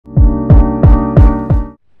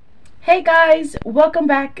Hey guys, welcome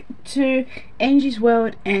back to Angie's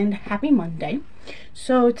World and happy Monday.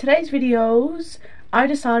 So today's videos, I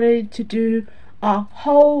decided to do a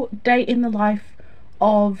whole day in the life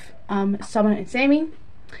of Summer and Sammy.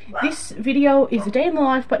 This video is a day in the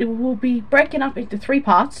life, but it will be broken up into 3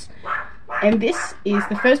 parts. And this is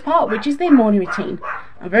the first part, which is their morning routine.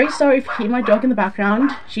 I'm very sorry if you hear my dog in the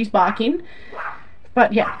background, she's barking.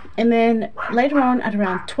 But yeah, and then later on at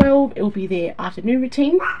around 12, it will be their afternoon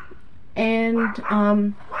routine. And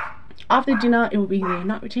after dinner it will be their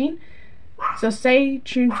night routine, so stay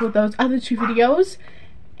tuned for those other 2 videos.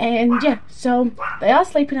 And yeah, so they are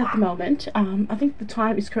sleeping at the moment. I think the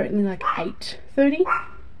time is currently like 8:30,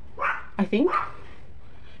 I think.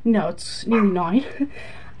 No, it's nearly 9.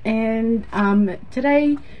 And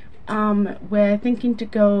today we're thinking to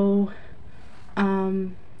go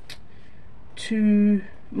to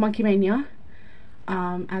Monkey Mania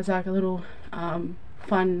as like a little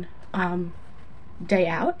fun day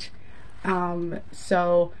out. Yeah,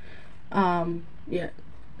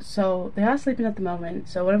 so they are sleeping at the moment.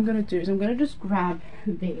 So what I'm gonna do is I'm gonna just grab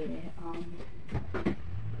their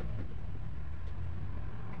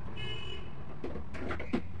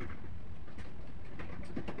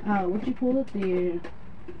what do you call it,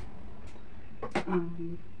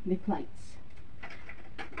 their plates.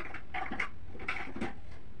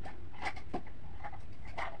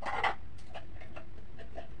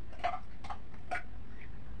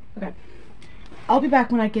 Okay, I'll be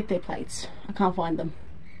back when I get their plates. I can't find them.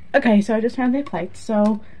 Okay, so I just found their plates.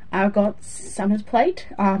 So I got Summer's plate.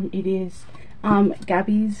 It is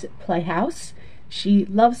Gabby's Playhouse. She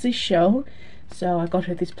loves this show, so I got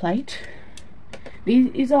her this plate.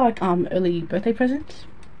 These are like early birthday presents,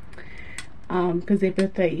 because their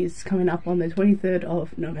birthday is coming up on the 23rd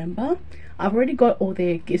of November. I've already got all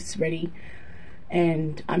their gifts ready,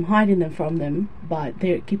 and I'm hiding them from them, but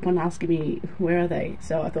they keep on asking me where are they,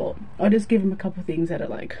 so I thought I'll just give them a couple of things that are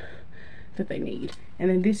like that they need.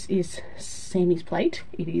 And then this is Sammy's plate.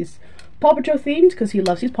 It is Paw Patrol themed because he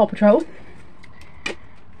loves his Paw Patrol.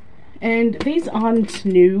 And these aren't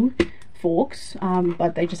new forks,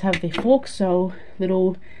 but they just have their forks. So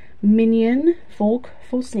little minion fork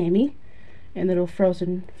for Sammy and little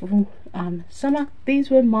frozen for Summer.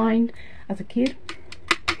 These were mine as a kid.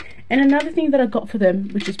 And another thing that I got for them,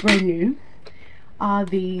 which is brand new, are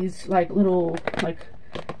these like little like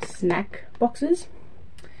snack boxes.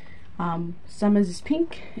 Summer's is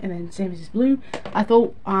pink and then Sammy's is blue. I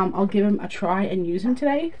thought I'll give them a try and use them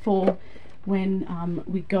today for when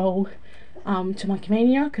we go to Monkey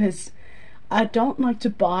Mania, because I don't like to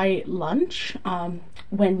buy lunch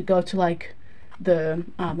when we go to like the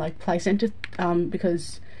like play center,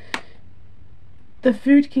 because the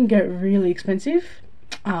food can get really expensive.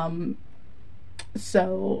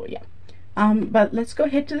 So yeah, but let's go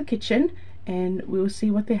head to the kitchen and we'll see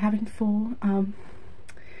what they're having for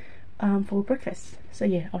breakfast. So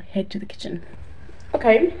yeah, I'll head to the kitchen.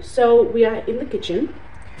 Okay, so we are in the kitchen.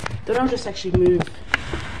 Then I'll just actually move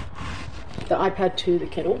the iPad to the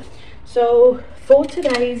kettle. So for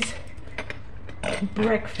today's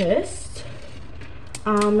breakfast,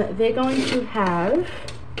 they're going to have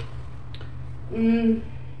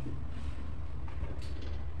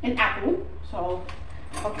an apple. So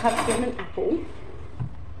I'll cut them an apple.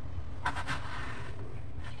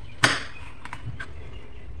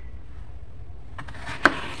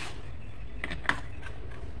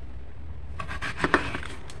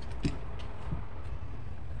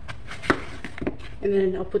 And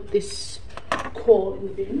then I'll put this core in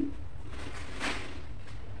the bin.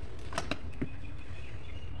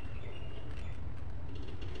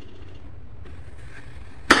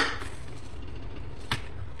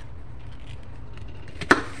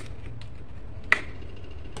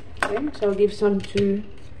 Okay, so I'll give some to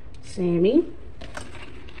Sammy.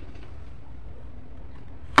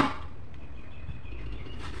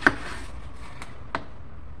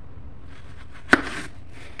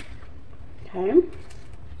 Okay.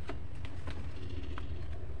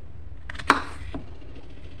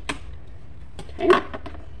 Okay.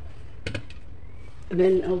 And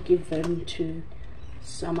then I'll give them to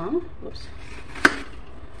Summer. Whoops.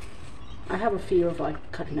 I have a fear of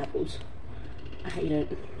like cutting apples. I hate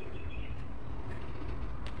it.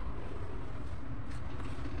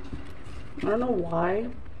 I don't know why,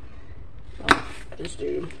 but I just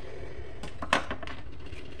do.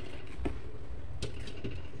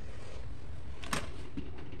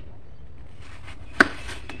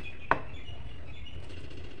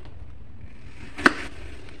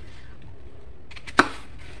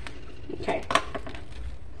 Okay,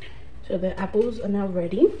 so the apples are now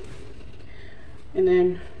ready, and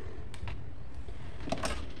then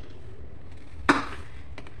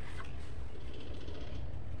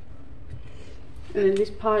And then this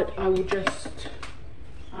part I will just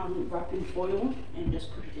wrap in foil and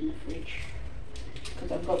just put it in the fridge,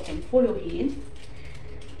 because I've got some foil here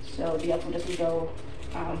so the apple doesn't go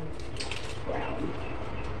brown.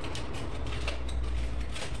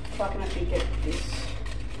 If I can actually get this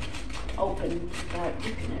open without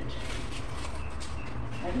ripping it.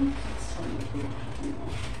 I don't think it's so good anymore.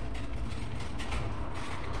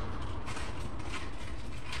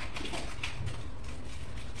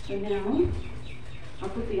 So now I'll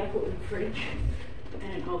put the apple in the fridge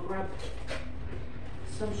and I'll grab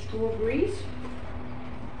some strawberries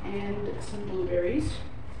and some blueberries.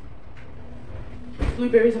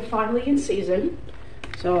 Blueberries are finally in season,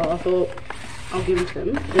 so I thought I'll give them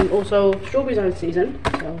to them. And also strawberries are in season,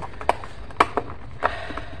 so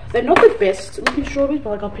they're not the best looking strawberries, but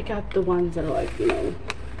like I'll pick out the ones that are like, you know,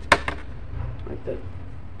 like that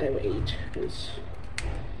they will eat, because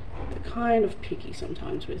they're kind of picky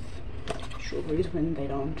sometimes with strawberries when they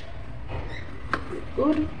don't look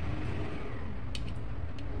good.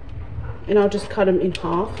 And I'll just cut them in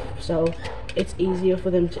half so it's easier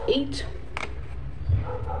for them to eat.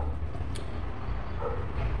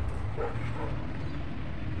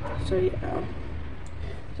 So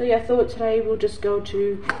yeah, I thought today we'll just go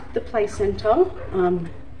to the play center.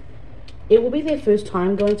 It will be their first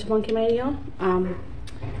time going to Monkey Mania,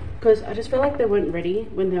 because I just feel like they weren't ready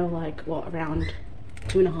when they were like, what, around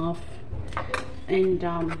 2.5, and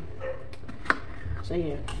so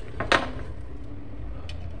yeah.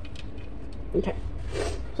 Okay,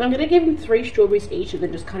 so I'm gonna give them 3 strawberries each and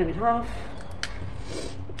then just cut them in half.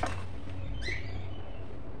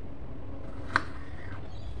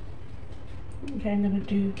 Okay, I'm gonna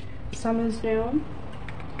do Summer's now.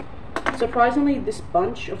 Surprisingly, this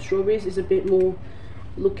bunch of strawberries is a bit more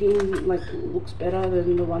looking, like, looks better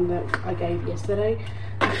than the one that I gave yesterday.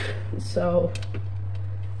 So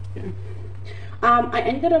yeah. I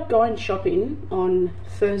ended up going shopping on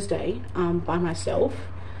Thursday by myself,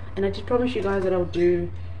 and I did promise you guys that I'll do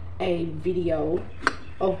a video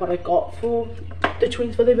of what I got for the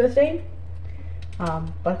twins for their birthday, but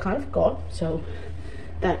I kind of forgot, so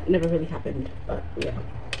that never really happened. But yeah,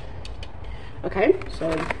 okay, so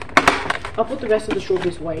I'll put the rest of the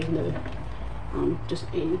strawberries away in the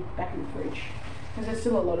just back in the fridge, because there's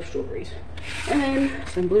still a lot of strawberries. And then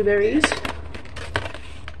some blueberries.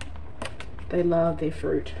 They love their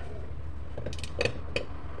fruit.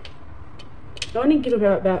 I only give them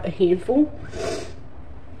about a handful.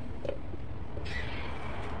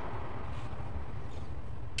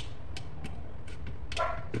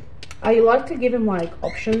 I like to give them like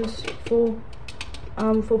options for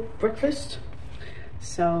breakfast.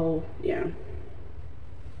 So yeah.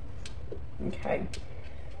 Okay.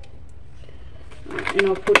 And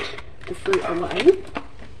I'll put the fruit away.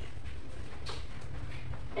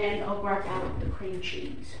 And I'll grab out the cream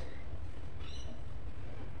cheese.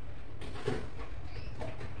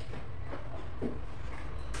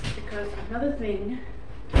 Because another thing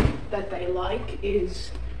that they like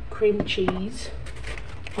is cream cheese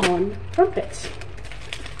on crumpets.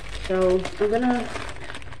 So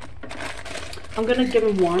I'm gonna give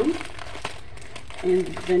them one and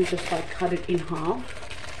then just like cut it in half,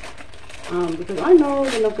 because I know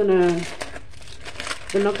they're not gonna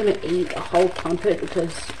eat a whole crumpet,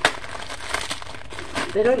 because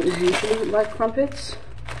they don't usually like crumpets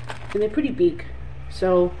and they're pretty big.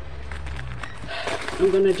 So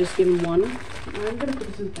I'm gonna just give them one. I'm gonna put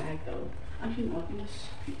this in the bag though. I can open this.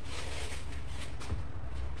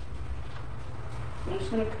 I'm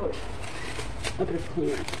just gonna put a bit of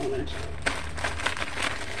clearance on it,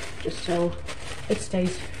 just so it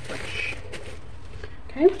stays fresh.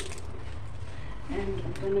 Okay, and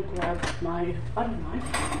I'm gonna grab my butter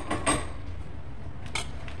knife.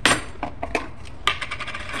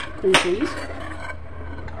 Cream cheese.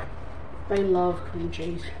 They love cream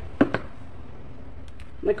cheese.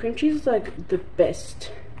 My cream cheese is like the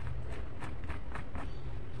best.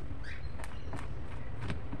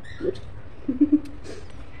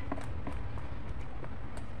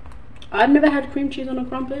 I've never had cream cheese on a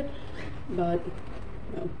crumpet, but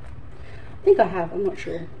no. I think I have, I'm not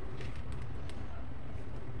sure.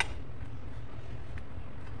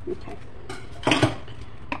 Okay.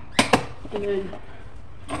 And then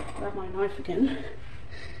grab my knife again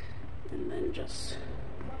and then just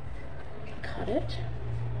cut it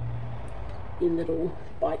in little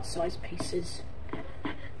bite-sized pieces.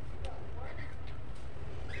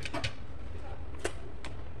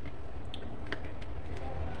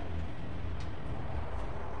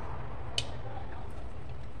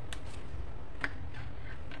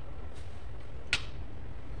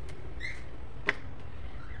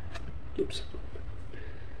 Oops.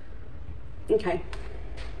 Okay.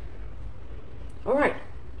 Alright.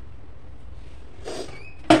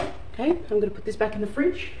 Okay, I'm going to put this back in the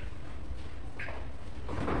fridge.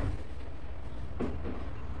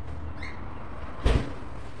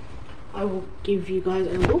 I will give you guys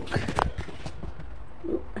a look.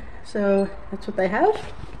 So that's what they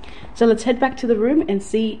have. So let's head back to the room and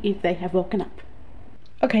see if they have woken up.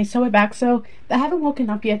 Okay, so we're back. So they haven't woken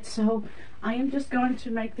up yet, so I am just going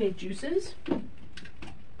to make their juices.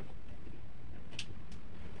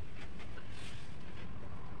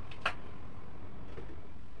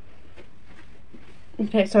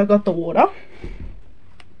 Okay, so I got the water,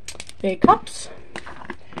 their cups.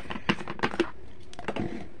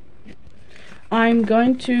 I'm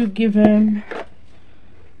going to give them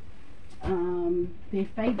their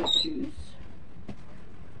favourite juice,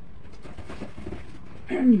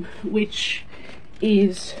 which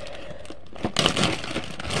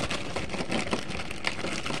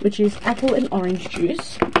is apple and orange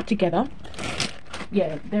juice together.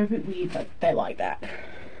 Yeah, they're a bit weird, but they like that.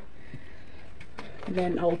 And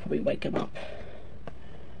then I'll probably wake them up.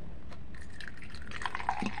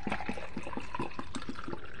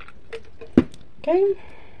 Okay.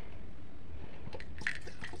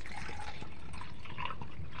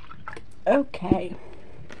 Okay.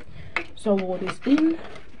 So water's in.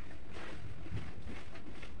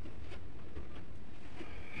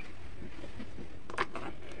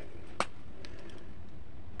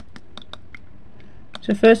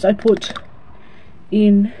 So first I put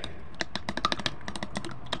in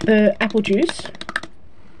the apple juice.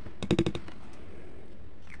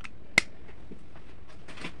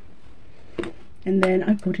 And then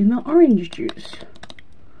I put in the orange juice.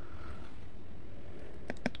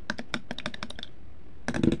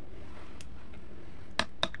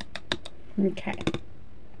 Okay.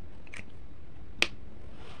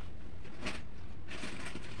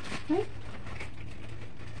 Okay.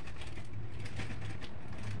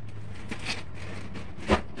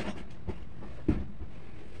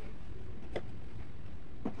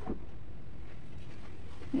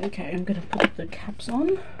 Okay, I'm gonna put the caps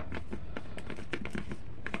on.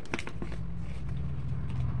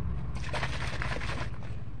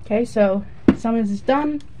 Okay, so Summers is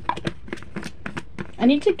done. I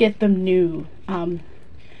need to get them new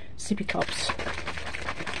sippy cups,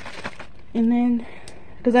 and then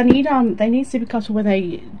because I need they need sippy cups when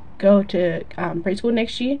they go to preschool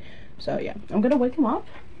next year. So yeah, I'm gonna wake them up.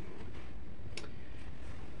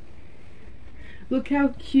 Look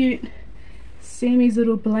how cute Sammy's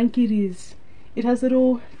little blanket is. It has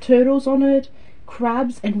little turtles on it,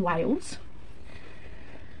 crabs and whales.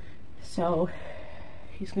 So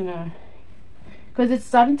he's gonna, because it's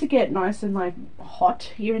starting to get nice and like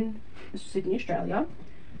hot here in Sydney, Australia,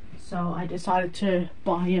 so I decided to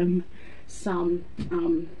buy him some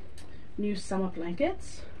new summer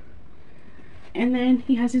blankets. And then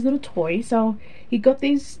he has his little toy. So he got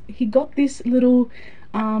this little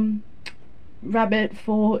rabbit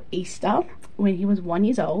for Easter when he was 1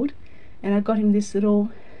 year old, and I got him this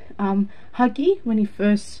little huggy when he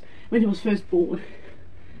was first born,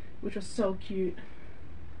 which was so cute.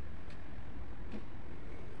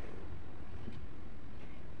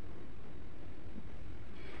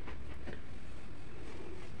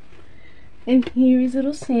 And here is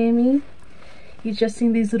little Sammy. He's just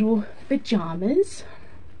in these little pajamas.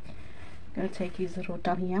 Gonna take his little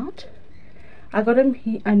dummy out. I got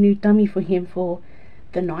him a new dummy for him for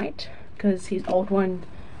the night because his old one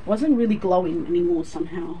wasn't really glowing anymore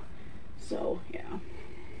somehow. So yeah.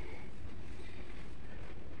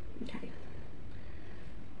 Okay.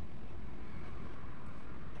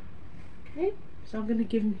 Okay, so I'm gonna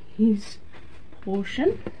give him his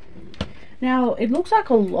portion. Now it looks like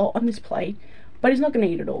a lot on this plate, but he's not gonna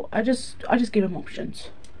eat it all. I just give him options.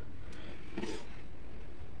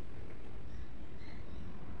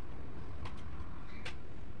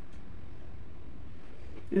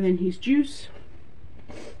 And then his juice,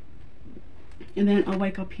 and then I'll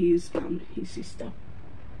wake up his sister.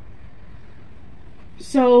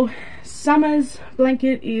 So Summer's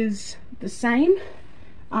blanket is the same,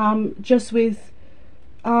 just with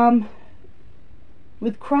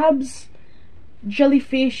crabs,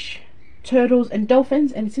 jellyfish, turtles and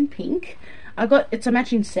dolphins, and it's in pink. It's a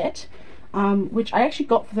matching set, which I actually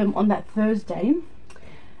got for them on that Thursday,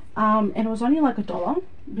 and it was only like $1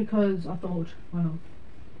 because I thought,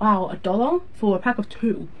 wow, $1 for a pack of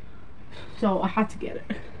 2, so I had to get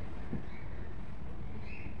it.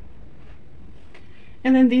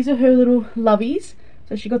 And then these are her little lovies.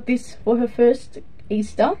 So she got this for her first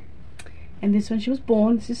Easter, and this when she was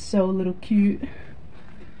born. This is so little cute.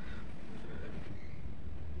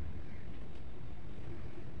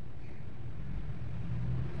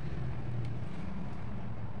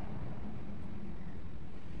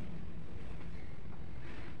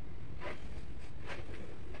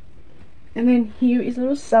 And then here is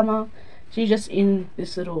little Summer. She's just in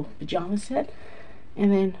this little pajama set.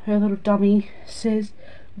 And then her little dummy says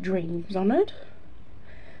dreams on it.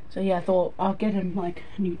 So yeah, I thought I'll get him like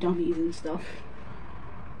new dummies and stuff.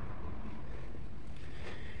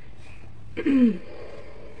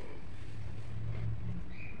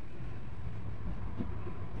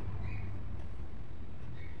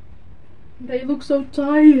 They look so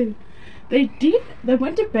tired. They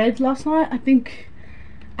went to bed last night, I think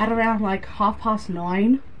at around like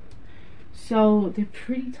 9:30. So they're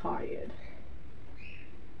pretty tired.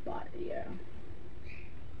 But yeah.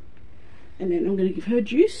 And then I'm gonna give her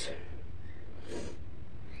juice.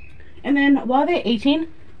 And then while they're eating,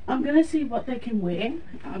 I'm gonna see what they can wear,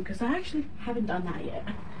 because I actually haven't done that yet.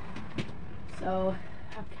 So,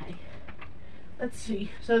 okay. Let's see.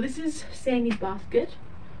 So this is Sammy's basket.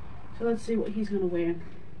 So let's see what he's gonna wear.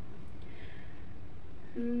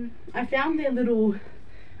 I found their little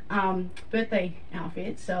birthday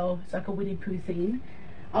outfit, so it's like a Winnie Pooh theme.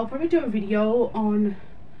 I'll probably do a video on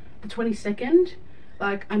the 22nd,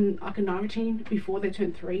 like a night routine before they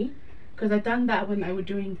turn 3, because I've done that when they were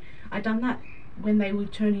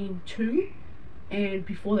turning 2 and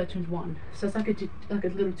before they turned 1. So it's like a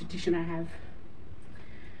little tradition I have.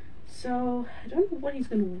 So I don't know what he's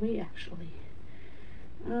gonna wear actually.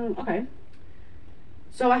 Okay.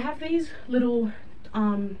 So I have these little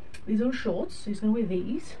shorts. So he's gonna wear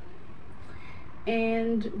these,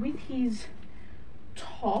 and with his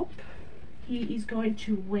top, he is going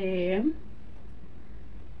to wear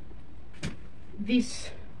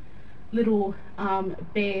this little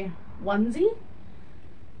bear onesie,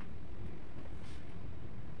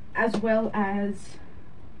 as well as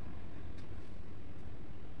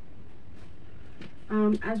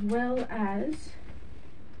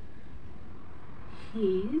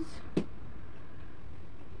his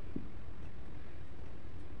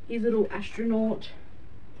little astronaut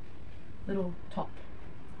little top.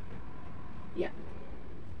 Yeah,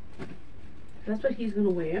 that's what he's gonna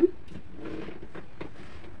wear.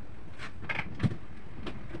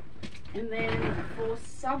 And then for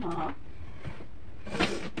Summer,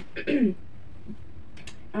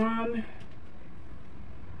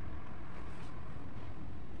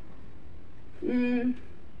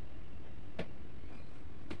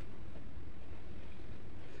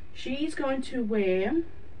 she's going to wear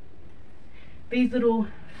these little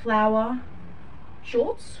flower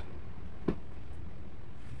shorts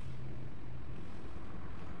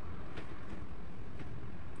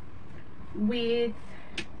with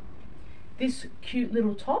this cute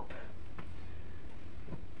little top,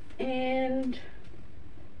 and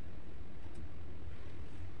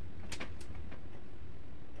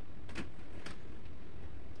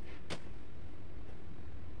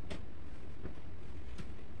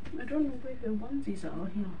I don't know where her onesies are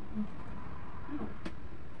here. Oh.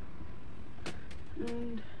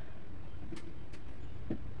 And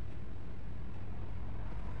I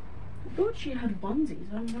thought she had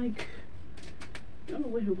onesies. I'm like, I don't know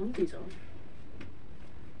where her onesies are.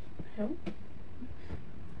 Hell,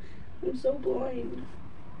 I'm so blind.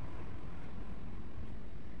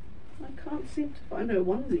 I can't seem to find her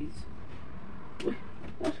onesies.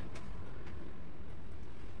 What?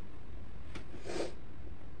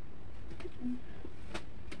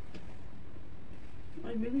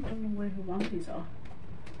 I really don't know where her onesies are,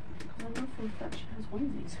 because I know for a fact she has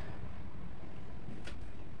onesies.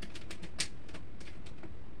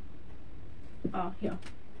 Ah, here.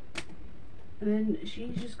 And then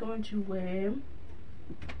she's just going to wear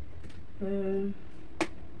if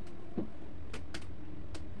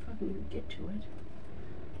I can get to it.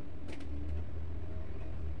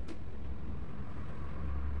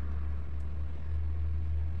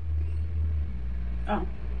 Oh.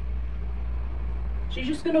 She's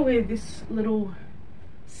just gonna wear this little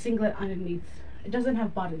singlet underneath. It doesn't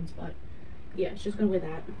have buttons, but yeah, she's just gonna wear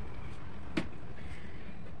that.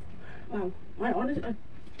 Wow, I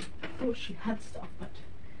thought she had stuff, but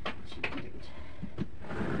she didn't.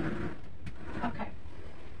 Okay.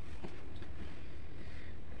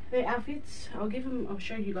 Their outfits, I'll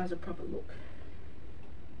show you guys a proper look.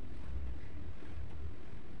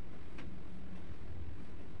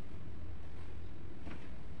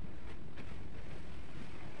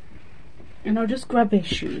 And I'll just grab their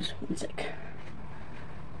shoes. One sec.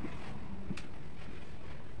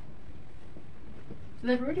 So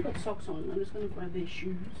they've already got socks on. I'm just going to grab their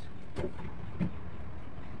shoes.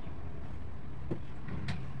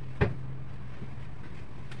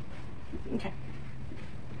 Okay.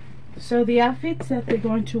 So the outfits that they're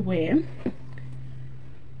going to wear.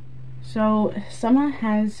 So Summer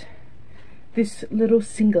has this little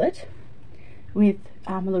singlet with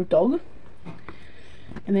a little dog.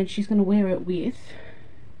 and then she's going to wear it with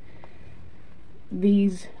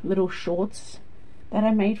these little shorts that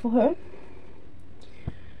I made for her,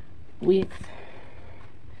 with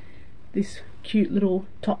this cute little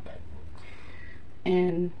top,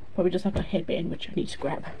 and probably just like a headband, which I need to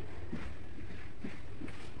grab.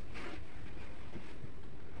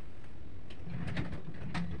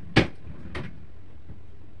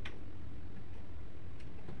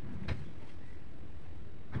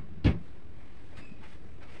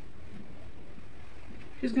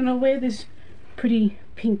 She's gonna wear this pretty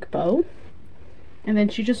pink bow, and then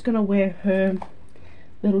she's just gonna wear her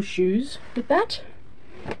little shoes with that.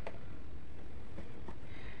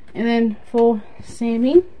 And then for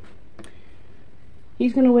Sammy,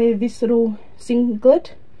 he's gonna wear this little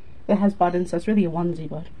singlet that has buttons, so it's really a onesie,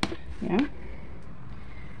 but yeah.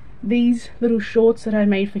 These little shorts that I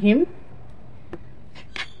made for him,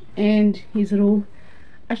 and his little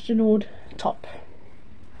astronaut top.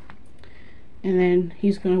 And then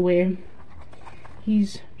he's gonna wear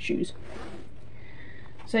his shoes.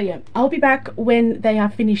 So yeah, I'll be back when they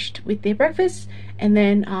are finished with their breakfast, and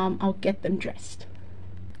then I'll get them dressed.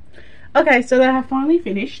 Okay, so they have finally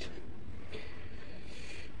finished.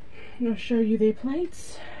 I'll show you their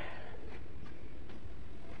plates.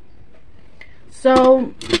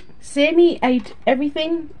 So Sammy ate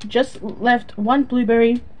everything, just left one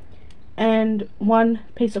blueberry and one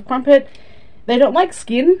piece of crumpet. They don't like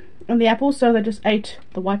skin on the apples, so they just ate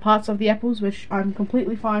the white parts of the apples, which I'm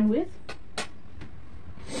completely fine with.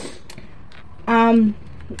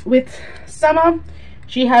 With Summer,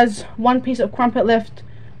 she has one piece of crumpet left,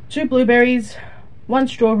 2 blueberries, 1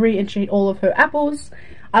 strawberry, and she ate all of her apples.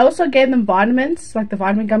 I also gave them vitamins, like the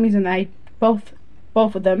vitamin gummies, and they ate both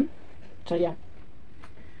of them. So yeah.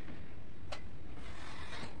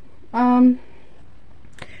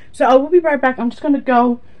 So I will be right back. I'm just gonna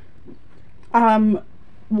go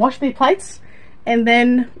wash their plates, and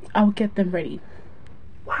then I'll get them ready.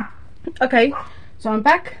 Okay, so I'm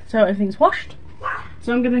back, so everything's washed,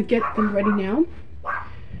 so I'm gonna get them ready now.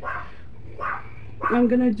 I'm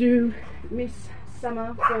gonna do Miss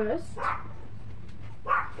Summer first.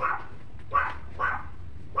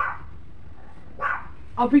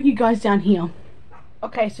 I'll bring you guys down here.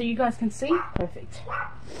 Okay, so you guys can see? Perfect.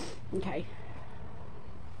 Okay,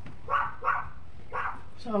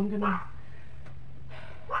 so I'm gonna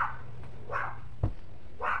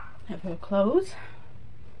have her clothes,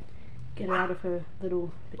 get her out of her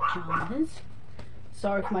little pajamas.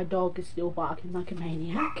 Sorry if my dog is still barking like a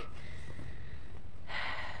maniac.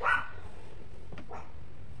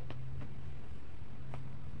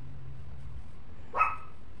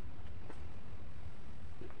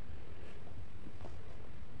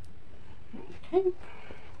 Okay.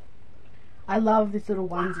 I love this little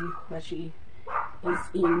onesie that she is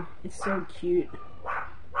in. It's so cute.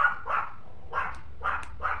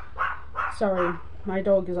 Sorry, my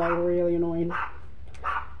dog is like really annoying.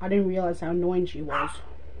 I didn't realize how annoying she was.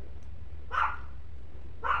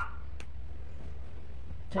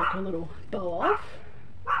 Take her little bow off,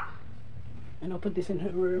 and I'll put this in her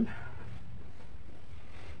room.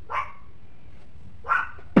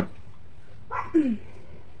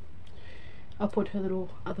 I'll put her little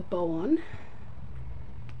other bow on.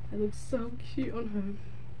 It looks so cute on her.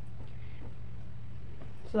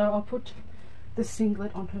 So I'll put the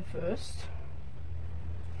singlet on her first.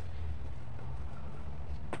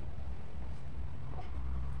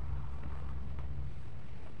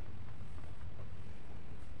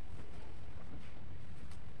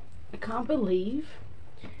 I can't believe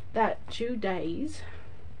that 2 days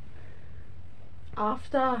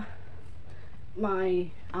after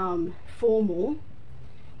my formal,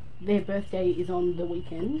 their birthday is on the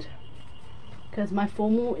weekend, because my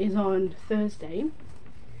formal is on Thursday.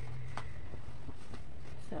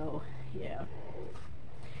 So yeah,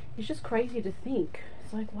 it's just crazy to think.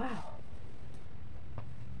 It's like, wow,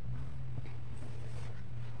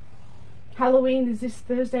 Halloween is this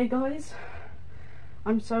Thursday, guys.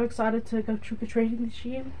 I'm so excited to go trick-or-treating this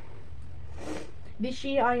year. This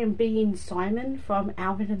year I am being Simon from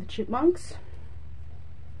Alvin and the Chipmunks,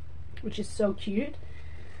 which is so cute.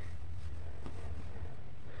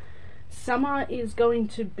 Summer is going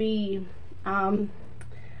to be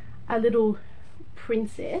a little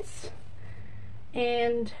princess,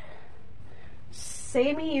 and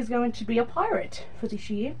Sammy is going to be a pirate for this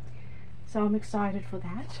year, so I'm excited for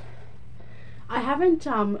that. I haven't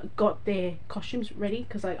got their costumes ready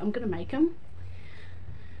because I'm gonna make them,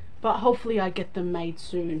 but hopefully I get them made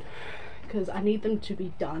soon, because I need them to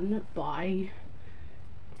be done by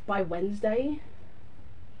Wednesday.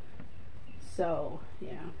 So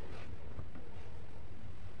yeah.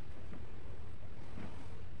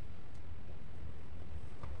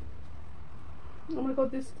 Oh my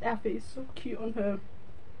god, this outfit is so cute on her.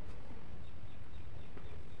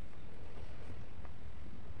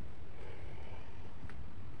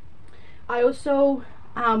 I also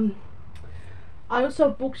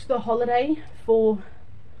booked the holiday for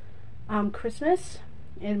Christmas,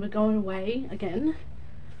 and we're going away again.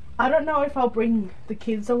 I don't know if I'll bring the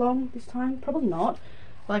kids along this time. Probably not.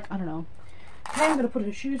 Like, I don't know. Okay, I'm gonna put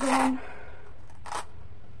her shoes on.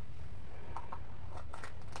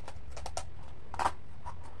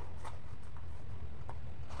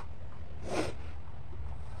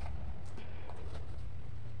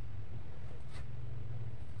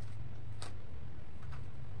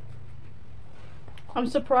 I'm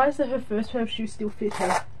surprised that her first pair of shoes still fit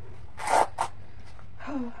her.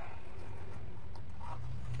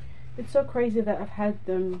 It's so crazy that I've had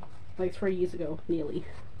them like 3 years ago, nearly.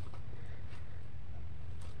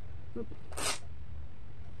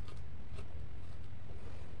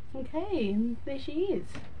 Okay, and there she is.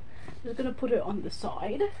 I'm just gonna put her on the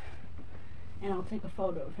side and I'll take a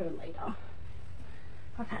photo of her later.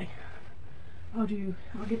 Okay, I'll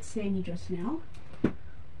get Sammy dressed now.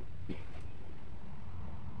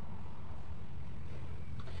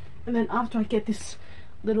 And then after I get this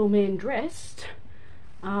little man dressed,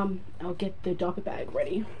 I'll get the diaper bag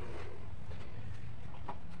ready.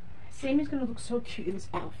 Sammy's gonna look so cute in this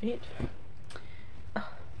outfit.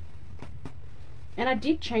 And I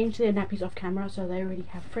did change their nappies off camera, so they already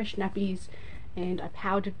have fresh nappies, and I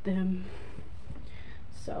powdered them.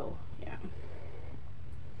 So yeah.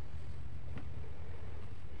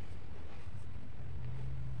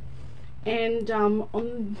 And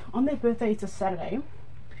on their birthday, it's a Saturday.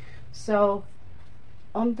 So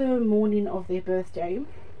on the morning of their birthday,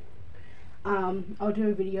 I'll do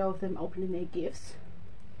a video of them opening their gifts,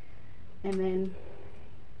 and then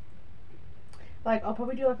like I'll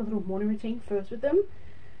probably do like a little morning routine first with them,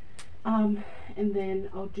 and then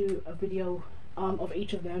I'll do a video of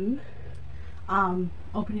each of them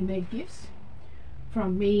opening their gifts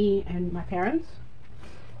from me and my parents.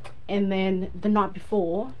 And then the night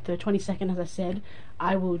before, the 22nd, as I said,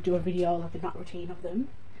 I will do a video like the night routine of them,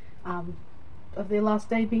 of their last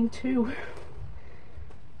day being 2.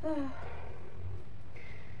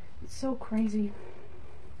 It's so crazy.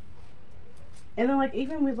 And then like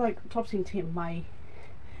even with like Topsy and Tim, my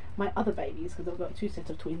other babies, because I've got 2 sets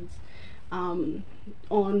of twins,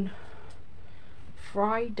 on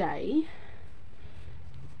Friday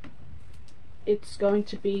it's going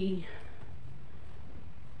to be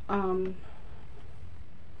I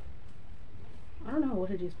don't know what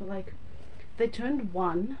it is, but like they turned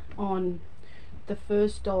 1 on the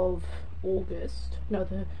 1st of August. No,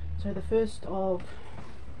 the 1st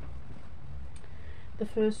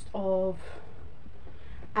of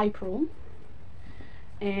April,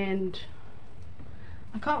 and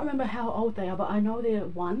I can't remember how old they are, but I know they're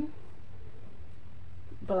 1,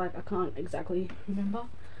 but like I can't exactly remember.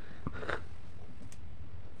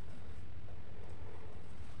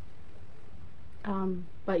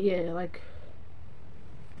 But yeah, like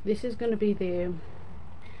this is going to be their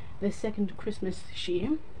second Christmas this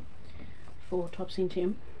year for Topsy and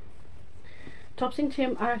Tim. Topsy and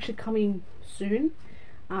Tim are actually coming soon.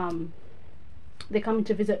 They're coming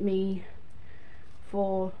to visit me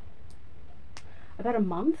for about a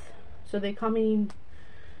month, so they're coming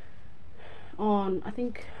on, I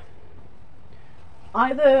think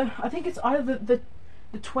it's either the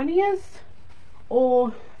 20th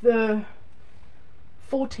or the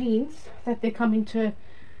 14th that they're coming to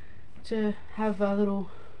have a little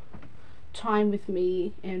time with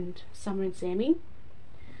me and Summer and Sammy.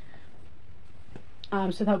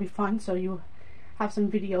 So that'll be fun, so you'll have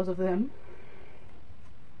some videos of them.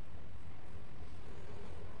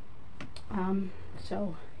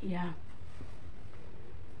 So yeah.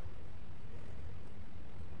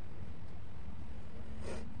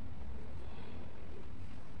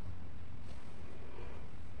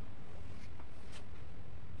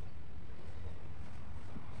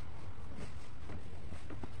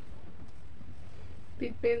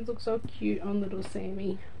 These bands look so cute on little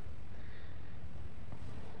Sammy.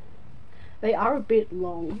 They are a bit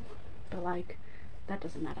long, but like that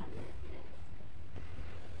doesn't matter.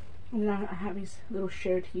 And then I have his little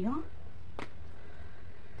shirt here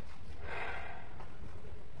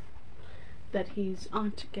that his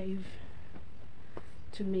aunt gave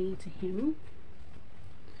to me, to him.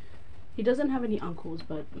 He doesn't have any uncles,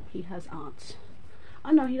 but he has aunts.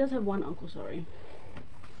 Oh no, he does have one uncle, sorry.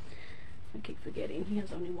 I keep forgetting, he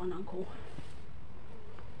has only one uncle.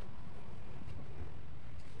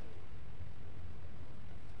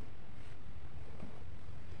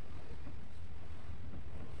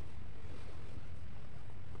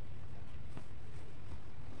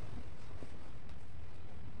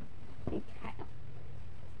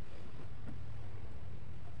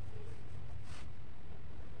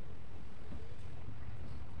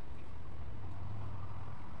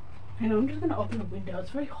 And I'm just gonna open the window. It's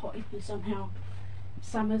very hot in here somehow.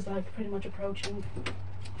 Summer's like pretty much approaching.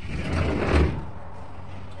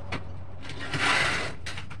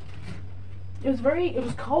 It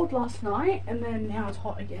was cold last night, and then now it's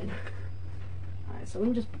hot again. Alright, so let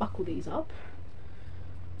me just buckle these up,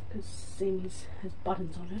 because Sammy's has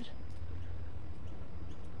buttons on it.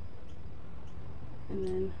 And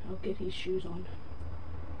then I'll get his shoes on.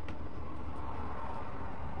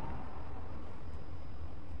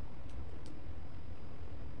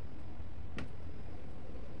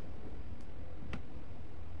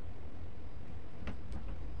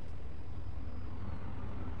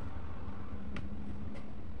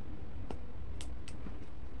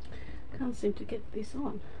 Can't seem to get this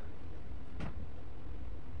on. Oh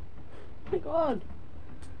my god,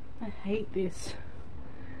 I hate this.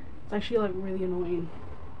 It's actually like really annoying.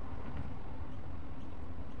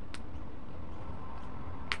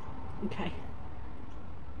 Okay.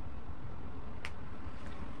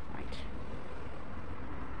 Right.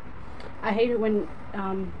 I hate it when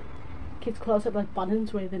kids close up like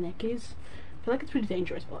buttons where the neck is. I feel like it's pretty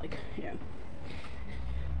dangerous, but like, yeah.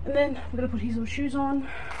 And then I'm gonna put his little shoes on.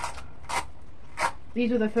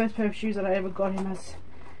 These were the first pair of shoes that I ever got him as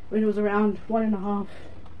when he was around 1.5.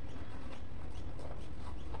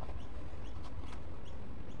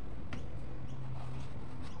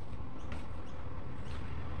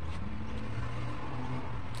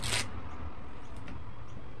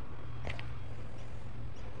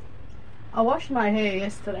 I washed my hair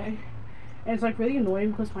yesterday and it's like really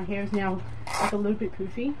annoying because my hair is now like a little bit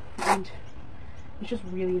poofy and it just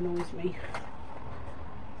really annoys me.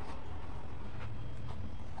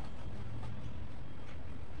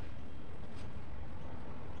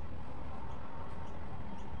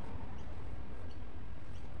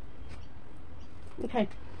 Okay,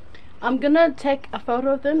 I'm gonna take a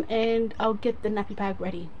photo of them and I'll get the nappy bag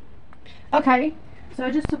ready. Okay, so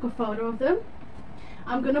I just took a photo of them.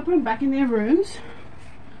 I'm gonna put them back in their rooms.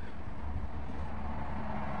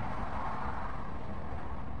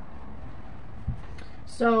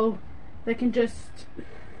 So they can just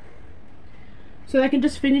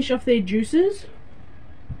finish off their juices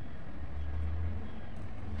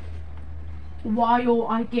while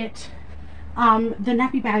I get the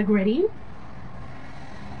nappy bag ready.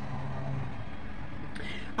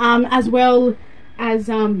 As well as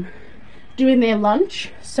doing their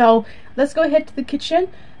lunch. So let's go ahead to the kitchen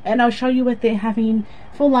and I'll show you what they're having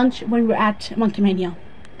for lunch when we're at Monkey Mania.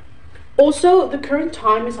 Also, the current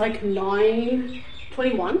time is like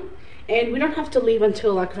 9:21 and we don't have to leave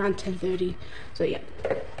until like around 10:30. So yeah.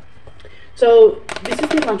 So this is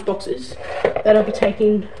the lunch boxes that I'll be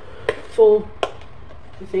taking for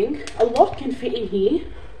the thing. A lot can fit in here.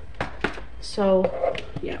 So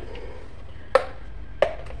yeah.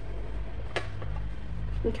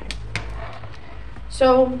 Okay,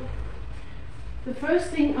 so the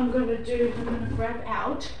first thing I'm going to do, I'm going to grab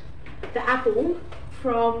out the apple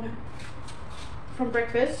from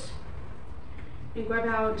breakfast and grab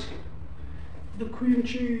out the cream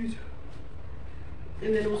cheese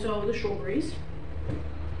and then also the strawberries.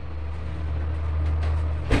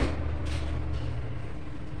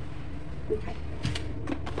 Okay,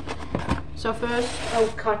 so first I'll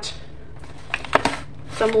cut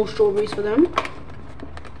some more strawberries for them.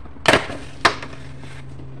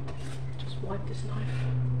 Wipe this knife.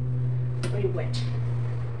 Very wet.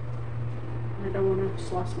 And I don't want to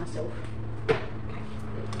slice myself.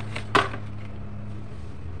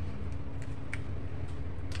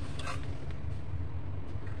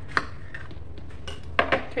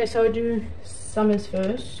 Okay, so I'll do Summer's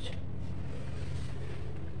first.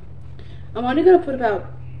 I'm only going to put about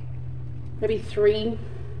maybe 3,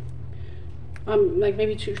 like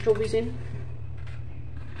maybe 2 strawberries in.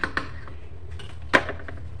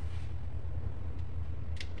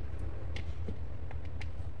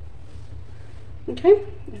 Okay,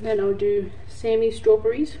 and then I'll do Sammy's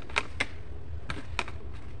strawberries.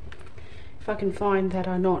 If I can find that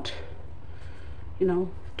are not, you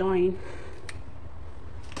know, dying.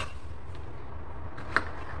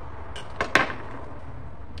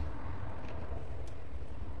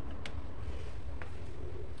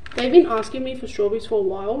 They've been asking me for strawberries for a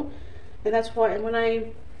while, and that's why when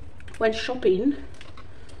I went shopping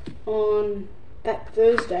on that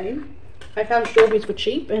Thursday, I found strawberries for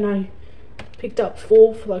cheap and I picked up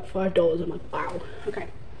 4 for like $5. I'm like, wow. Okay,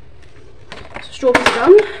 so strawberries are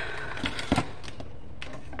done.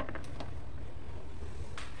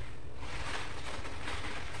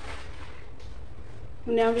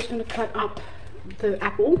 Now I'm just going to cut up the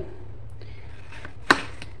apple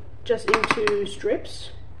just into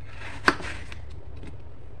strips.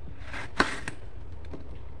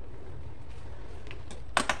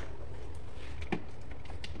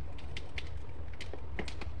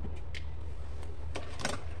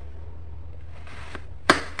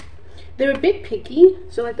 they're a bit picky,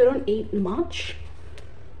 so like they don't eat much,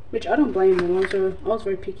 which I don't blame them. I was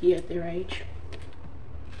very picky at their age.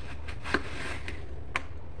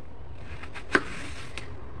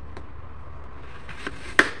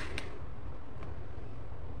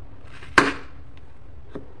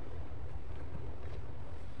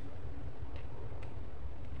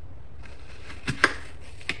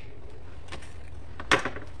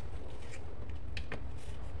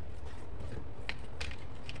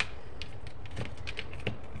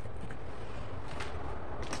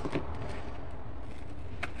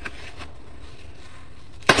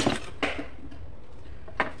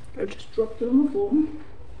 I just dropped it on the floor.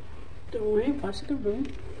 Don't worry, pass it the room.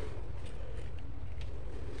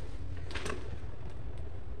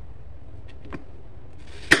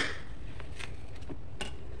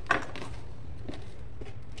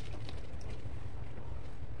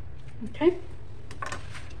 Okay.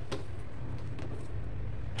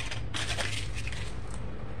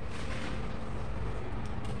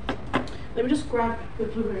 Let me just grab the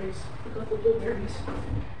blueberries. I got the blueberries.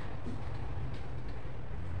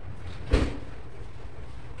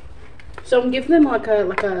 So I'm giving them like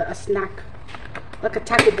a snack, like a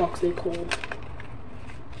tackle box they're called.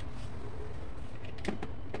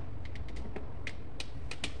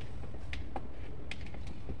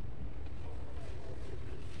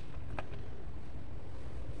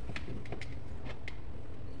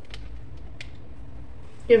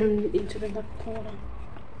 Give them into the like corner.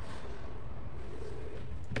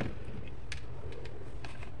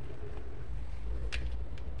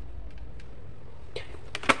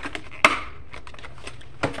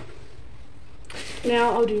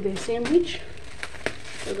 Now I'll do their sandwich.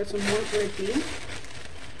 So I've got some white bread here.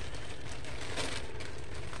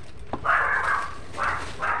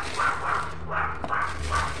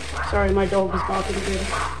 Sorry, my dog is barking again.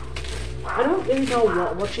 I don't really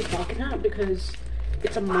know what she's barking at because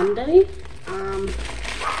it's a Monday,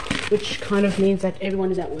 which kind of means that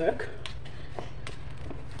everyone is at work.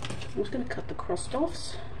 I'm just going to cut the crust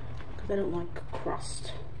offs because I don't like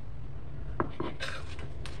crust.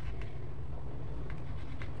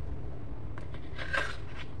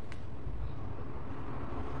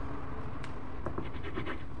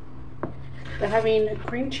 They're having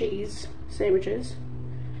cream cheese sandwiches.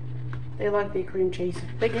 They like their cream cheese.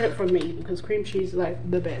 They get it from me because cream cheese is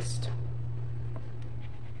like the best.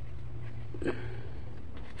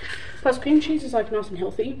 Plus cream cheese is like nice and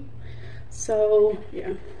healthy. So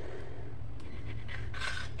yeah.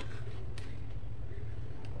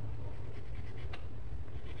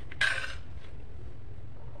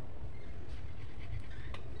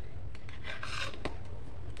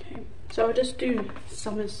 Okay, so I'll just do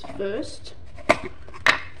Summer's first.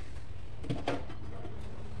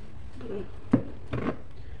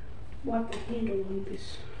 Wipe the handle on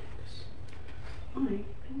this. I don't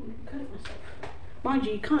want to cut it myself. Mind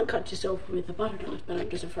you, you can't cut yourself with a butter knife, but I'm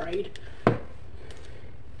just afraid.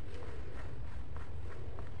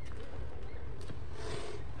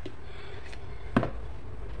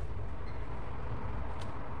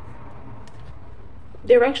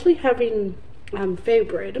 They're actually having fair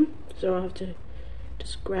bread, so I have to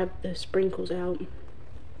just grab the sprinkles out.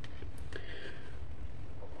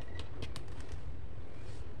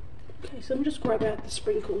 Okay, so I'm just grab out the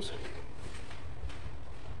sprinkles.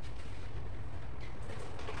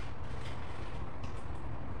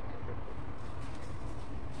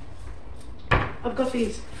 I've got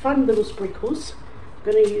these fun little sprinkles.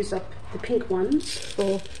 I'm going to use up the pink ones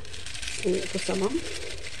for summer.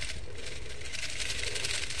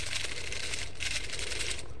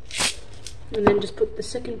 And then just put the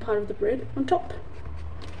second part of the bread on top.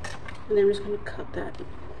 And then I'm just going to cut that.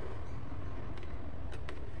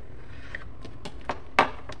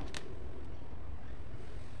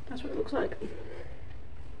 That's what it looks like.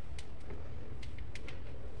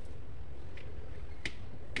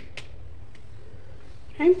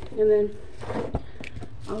 Okay, and then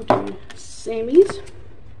I'll do Sammy's.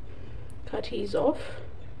 Cut his off.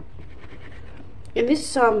 And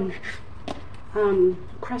this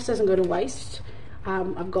crust doesn't go to waste.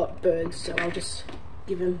 I've got birds, so I'll just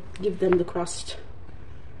give them the crust.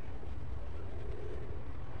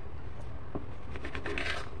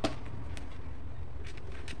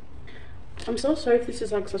 I'm so sorry if this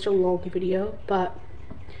is like such a long video, but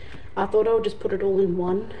I thought I would just put it all in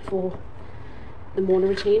one for the morning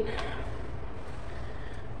routine.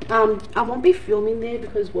 I won't be filming there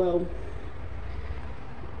because, well,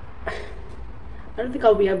 I don't think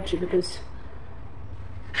I'll be able to because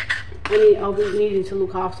I'll be needing to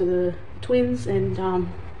look after the twins and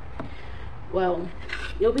well,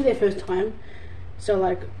 it'll be their first time, so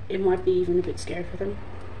like it might be even a bit scary for them.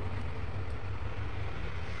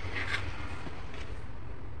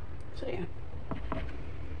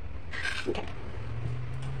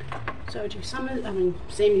 So I'll do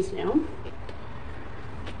Sammy's now.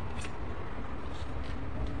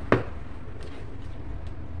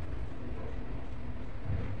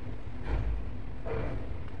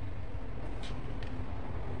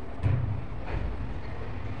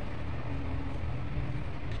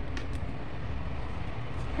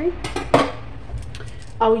 Okay.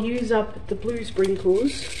 I'll use up the blue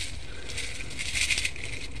sprinkles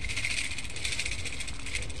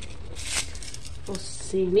for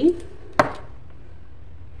Sammy.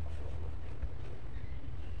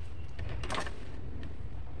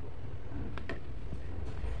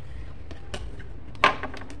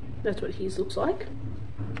 That's what his looks like.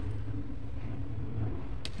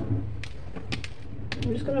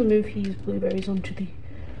 I'm just going to move his blueberries onto the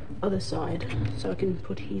other side so I can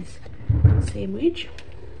put his sandwich.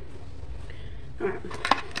 Alright.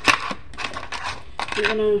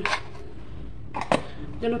 I'm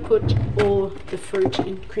gonna put all the fruit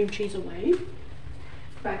and cream cheese away.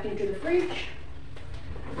 Back into the fridge.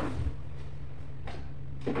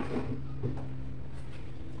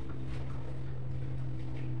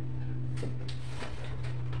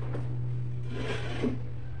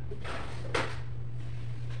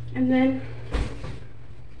 And then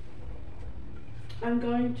I'm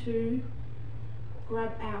going to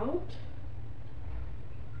grab out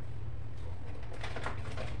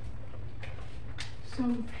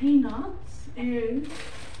some peanuts and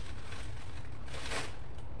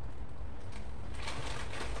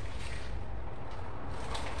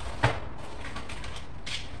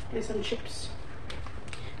some chips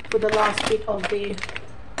for the last bit of the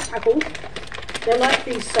apple. They're like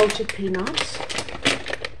these salted peanuts,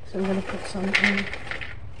 so I'm going to put some in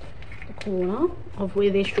the corner of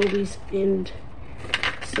where their strawberries and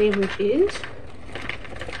sandwich is.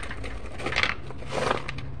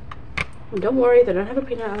 And don't worry, they don't have a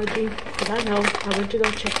peanut allergy, because I know, I went to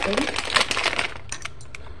go check them.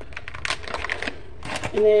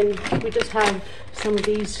 And then we just have some of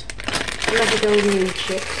these Macedonian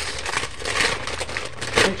chips,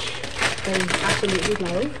 which they absolutely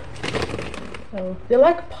love. So they're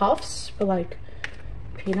like puffs, but like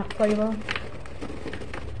peanut flavor.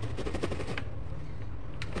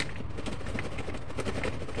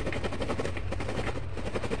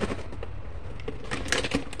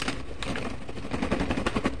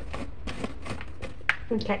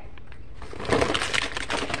 Okay.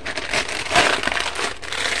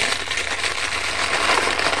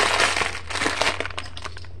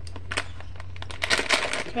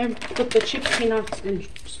 Okay, put the chips, peanuts, and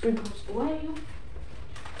sprinkles away.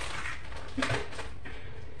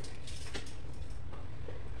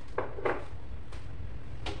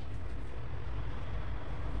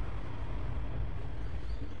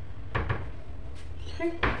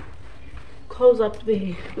 Okay. Close up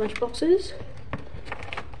the lunch boxes.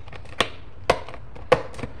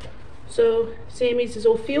 So Sammy's is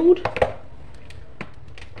all filled.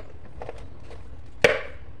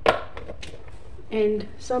 And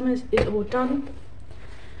Summer's is all done.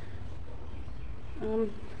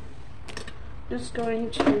 Just going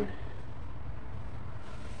to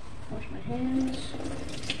wash my hands,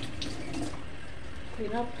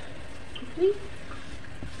 clean up quickly.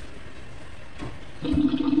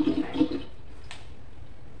 Okay.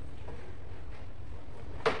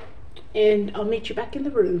 And I'll meet you back in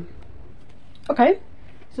the room. Okay,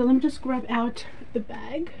 so let me just grab out the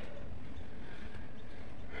bag.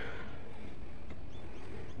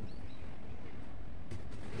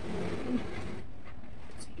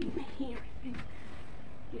 Here,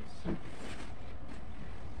 yes.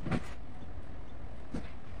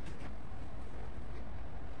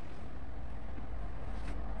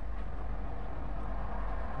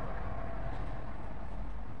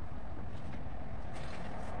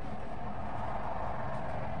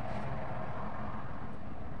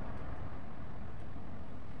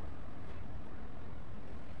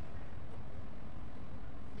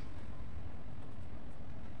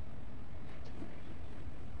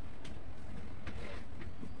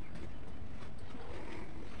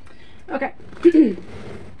 Okay.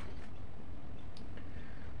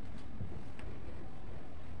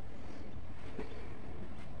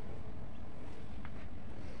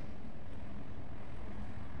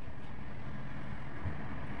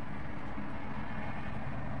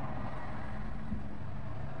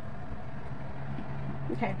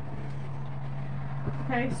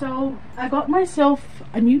 Okay, so I got myself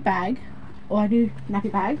a new bag, or a new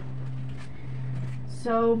nappy bag.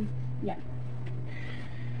 So, yeah.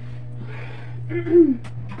 I'm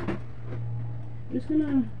just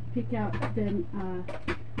gonna pick out them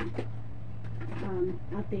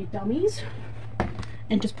out their dummies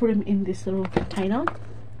and just put them in this little container.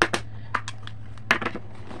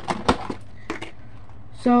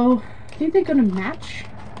 So I think they're gonna match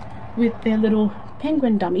with their little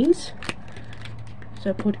penguin dummies.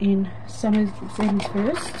 So put in Summer's and Sammy's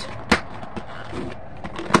first.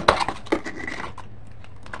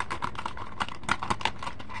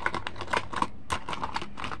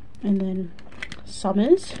 And then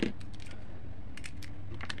Summer's.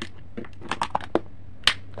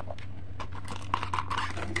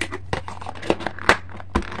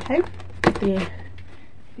 Okay, there.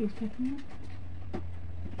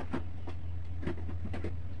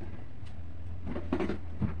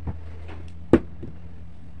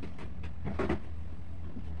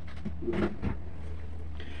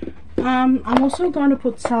 I'm also going to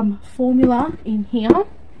put some formula in here,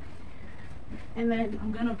 and then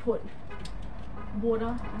I'm going to put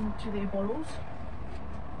water into their bottles.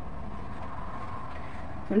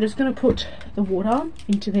 I'm just going to put the water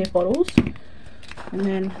into their bottles, and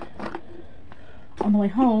then on the way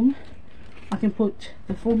home I can put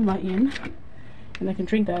the formula in and they can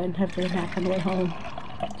drink that and have their nap on the way home.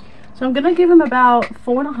 So I'm going to give them about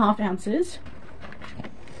 4.5 ounces.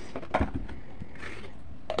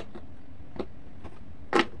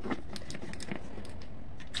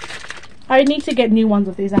 I need to get new ones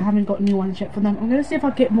of these. I haven't got new ones yet for them. I'm going to see if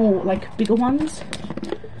I get more, like, bigger ones,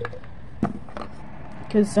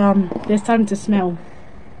 because they're starting to smell.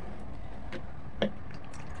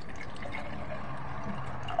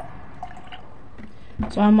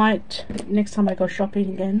 So I might, next time I go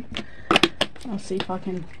shopping again, I'll see if I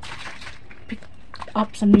can pick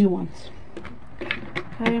up some new ones.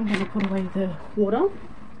 Okay, I'm going to put away the water,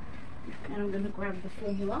 and I'm going to grab the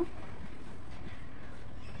formula.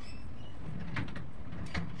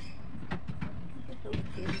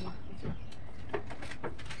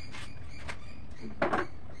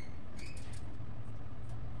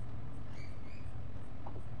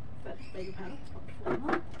 That's baby powder, not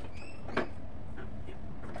formula.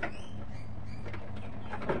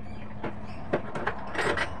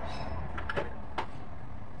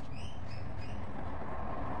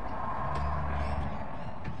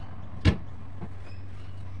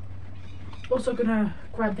 Also gonna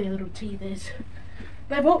grab their little teethers.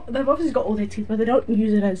 They've obviously got all their teeth, but they don't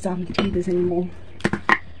use it as teethers anymore.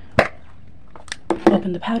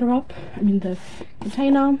 Open the powder up. I mean the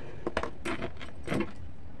container.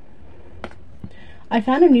 I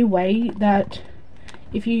found a new way that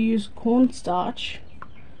if you use corn flour,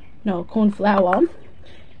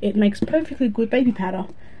 it makes perfectly good baby powder,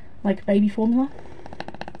 like baby formula,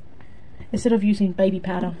 instead of using baby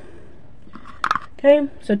powder. Okay,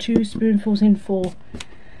 so 2 spoonfuls in for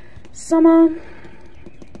Summer.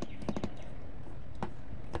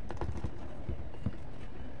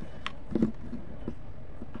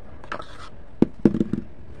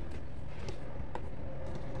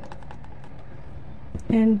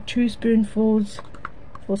 And 2 spoonfuls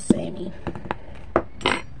for Sammy.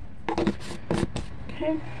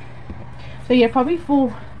 Okay. So yeah, probably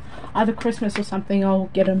for either Christmas or something,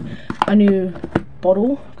 I'll get them a new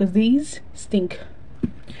bottle because these stink.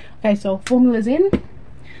 Okay, so formula's in.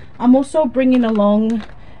 I'm also bringing along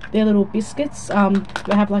their little biscuits.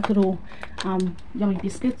 They have like little yummy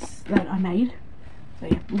biscuits that I made. So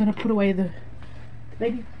yeah, I'm gonna put away the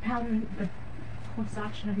baby powder and the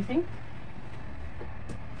cornstarch and everything.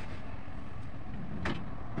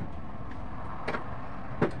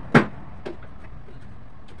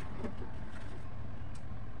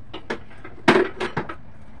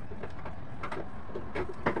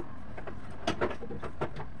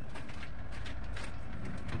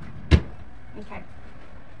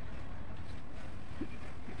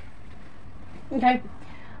 Okay,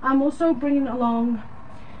 I'm also bringing along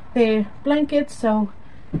their blankets, so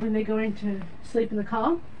when they're going to sleep in the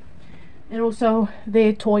car, and also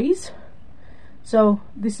their toys. So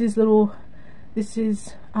this is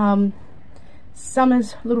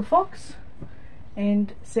Summer's little fox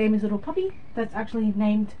and Sammy's little puppy that's actually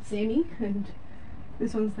named Sammy, and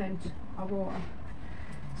this one's named Aurora.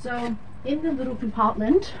 So in the little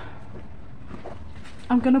compartment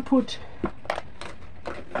I'm gonna put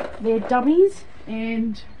their dummies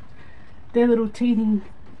and their little teething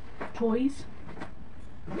toys.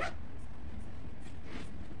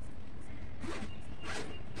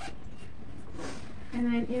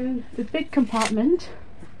 And then in the big compartment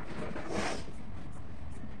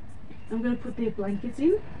I'm going to put their blankets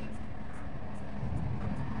in.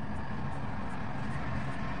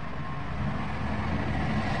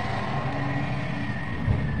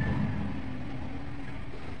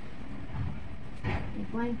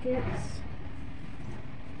 Blankets.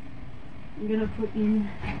 I'm gonna put in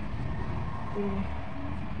their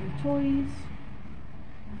toys.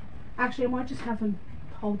 Actually, I might just have them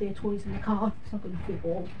hold their toys in the car. It's not going to fit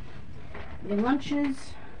all their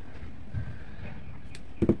lunches,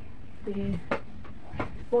 their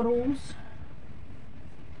bottles,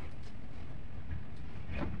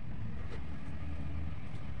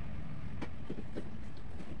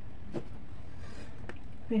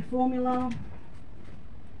 their formula,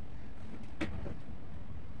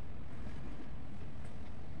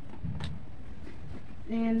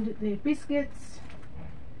 and their biscuits.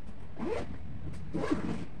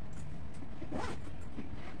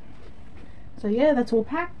 So yeah, that's all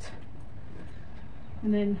packed,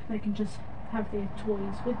 and then they can just have their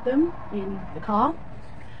toys with them in the car.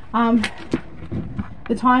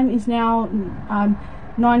 The time is now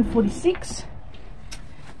 9:46.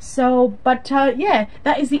 So, but yeah,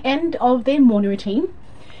 that is the end of their morning routine.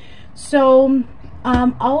 So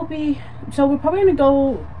we're probably gonna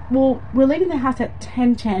go. Well, we're leaving the house at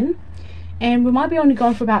 10:10, and we might be only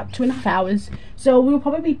gone for about 2.5 hours. So we'll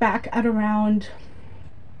probably be back at around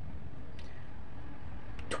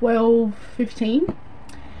 12:15,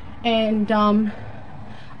 and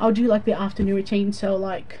I'll do like the afternoon routine. So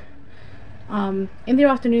like in their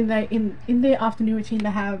afternoon routine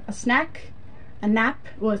they have a snack, a nap.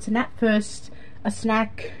 Well, it's a nap first, a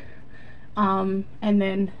snack, and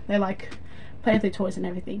then they like play with their toys and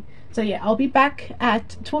everything. So yeah, I'll be back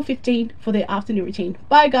at 12:15 for their afternoon routine.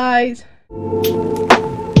 Bye guys.